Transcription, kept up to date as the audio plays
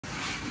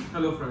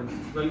Hello friends,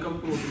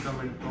 welcome to Otica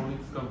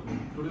Electronics company.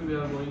 Today we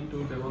are going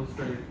to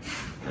demonstrate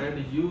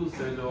and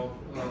usage of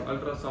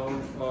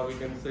ultrasound, or we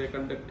can say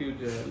conductive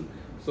gel.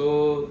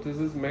 So this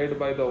is made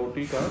by the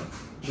Otica.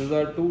 These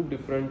are two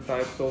different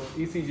types of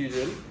ECG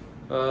gel.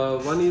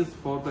 One is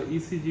for the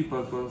ECG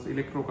purpose,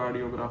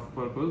 electrocardiograph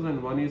purpose,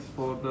 and one is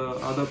for the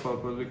other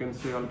purpose, we can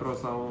say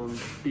ultrasound,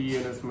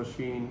 TNS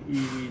machine,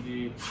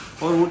 EEG,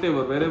 or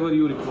whatever, wherever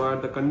you require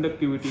the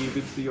conductivity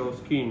with your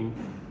skin,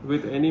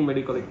 with any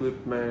medical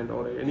equipment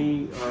or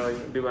any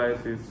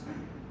devices.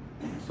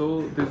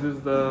 So this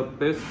is the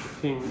best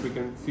thing we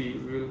can see.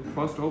 We will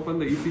first open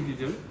the ECG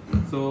gel.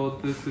 So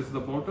this is the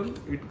bottle.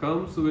 It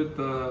comes with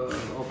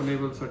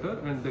openable shutter,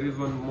 and there is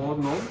one more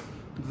knob.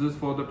 This is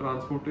for the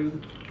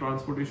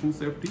transportation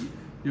safety.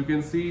 You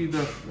can see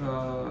the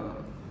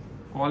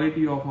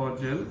quality of our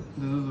gel.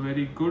 This is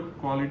very good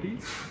quality,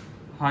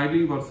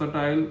 highly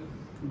versatile.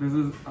 This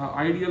is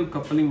ideal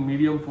coupling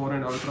medium for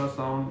an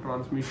ultrasound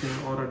transmission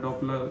or a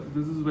Doppler.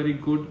 This is very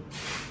good.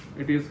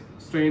 It is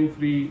strain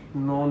free,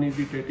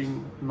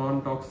 non-irritating,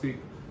 non-toxic,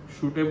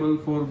 suitable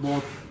for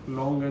both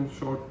long and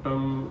short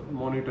term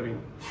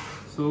monitoring.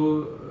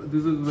 So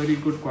this is very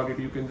good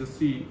quality. You can just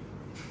see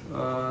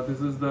this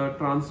is the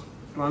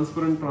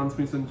transparent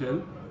transmission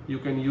gel. You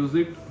can use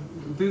it.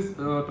 This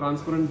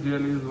transparent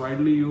gel is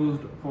widely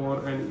used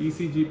for an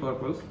ECG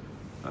purpose,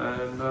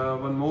 and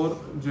one more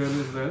gel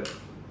is there.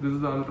 This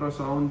is the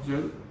ultrasound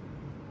gel.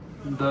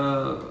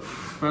 The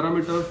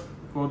parameters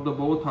for the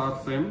both are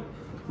same: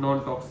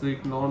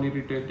 non-toxic,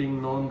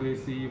 non-irritating,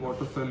 non-greasy,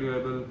 water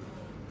soluble,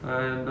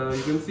 and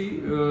you can see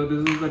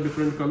this is the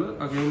different color.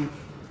 Again,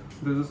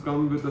 this is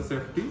come with the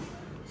safety,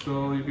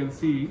 so you can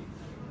see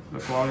the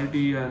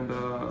quality and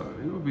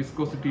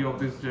viscosity of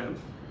this gel.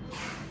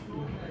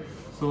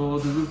 So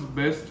this is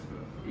best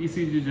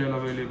ECG gel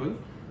available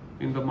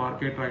in the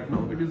market right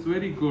now. It is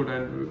very good,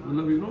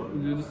 and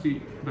you just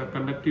see the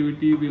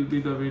conductivity will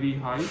be the very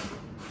high,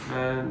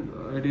 and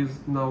it is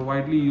now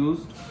widely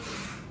used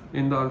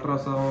in the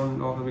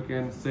ultrasound, or we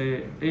can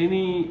say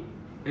any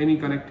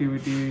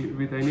connectivity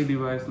with any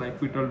device like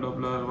fetal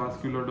Doppler,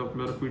 vascular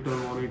Doppler, fetal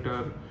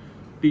monitor,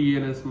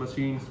 TNS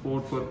machine,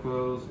 sport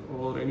purpose,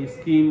 or any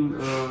skin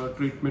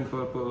treatment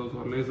purpose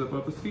or laser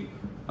purpose. See,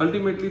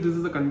 ultimately this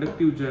is a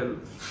conductive gel.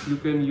 You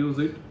can use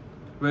it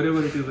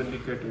wherever it is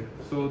indicated.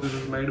 So this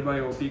is made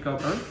by Otica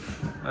brand,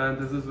 and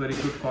this is very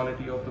good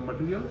quality of the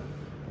material.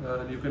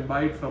 You can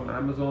buy it from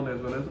Amazon as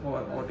well as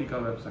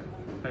Otica website.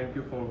 Thank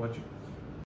you for watching.